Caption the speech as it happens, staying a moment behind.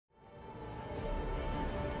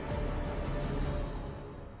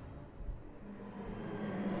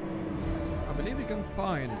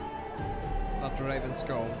find that raven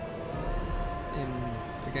skull in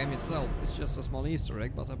the game itself. It's just a small Easter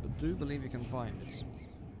egg, but I do believe you can find it.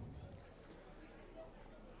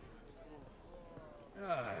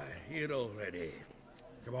 Here already.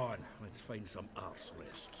 Come on, let's find some arse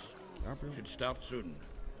rests. Should start soon.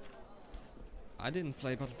 I didn't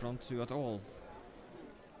play Battlefront 2 at all,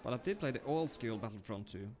 but I did play the old school Battlefront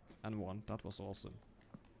 2 and 1. That was awesome,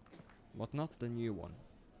 but not the new one.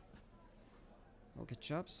 Okay,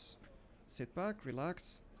 chaps, sit back,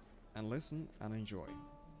 relax, and listen and enjoy.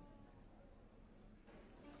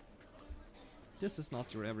 This is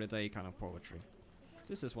not your everyday kind of poetry.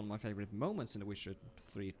 This is one of my favorite moments in The Witcher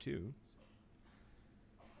 3 too.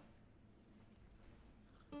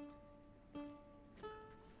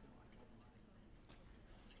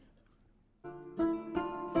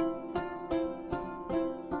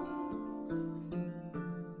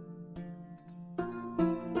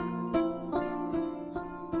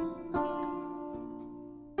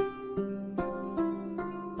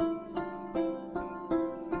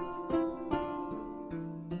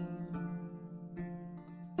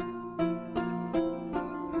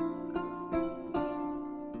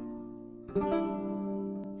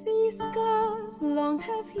 These scars long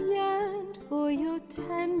have yearned for your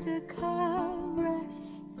tender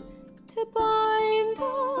caress, to bind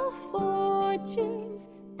our fortunes.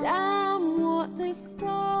 Damn what the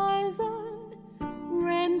stars are,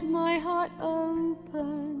 rend my heart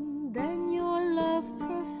open, then your love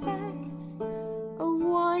profess, a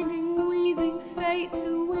winding weaving fate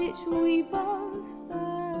to which we both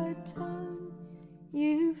atone.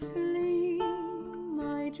 You flee,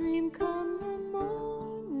 my dream come the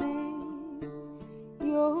morning,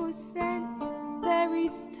 your scent, berry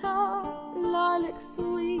star, lilac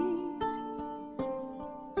sweet,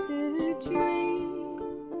 to dream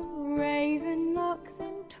of raven locks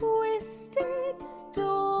and twisted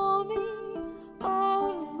stormy,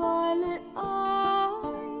 of violet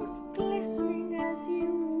eyes glistening as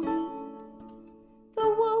you weep. The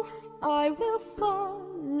wolf I will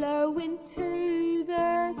follow into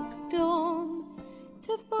the storm,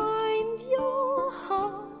 to find your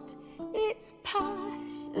heart, its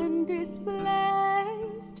passion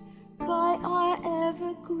displaced by our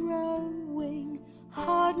ever-growing,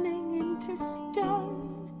 hardening into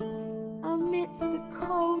stone, amidst the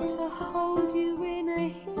cold to hold you in a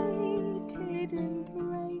heated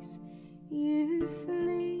embrace. You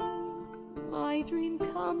flee, my dream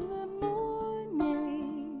come the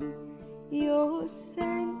morning, your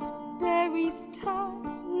scent, berries tart,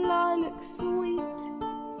 lilac sweet,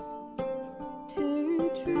 to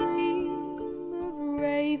dream of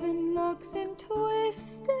raven locks and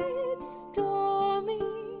twisted stormy,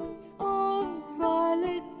 of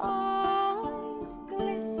violet eyes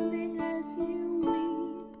glistening as you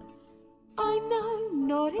weep. I know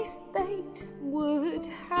not if fate would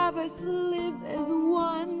have us live as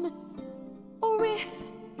one, or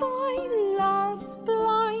if by love's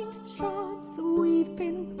blind chance we've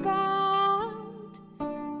been bound.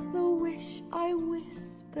 The wish I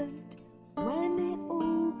whispered when it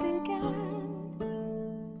all began,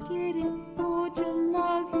 did it forge a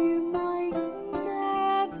love you might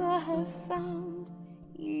never have found.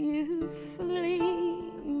 You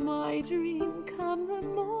flee, my dream come the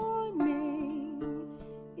morning,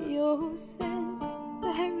 your scent,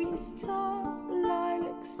 berry star,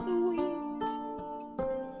 lilac sweet,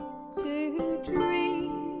 to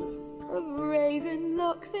dream of raven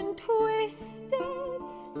locks and twisted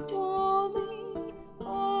stormy,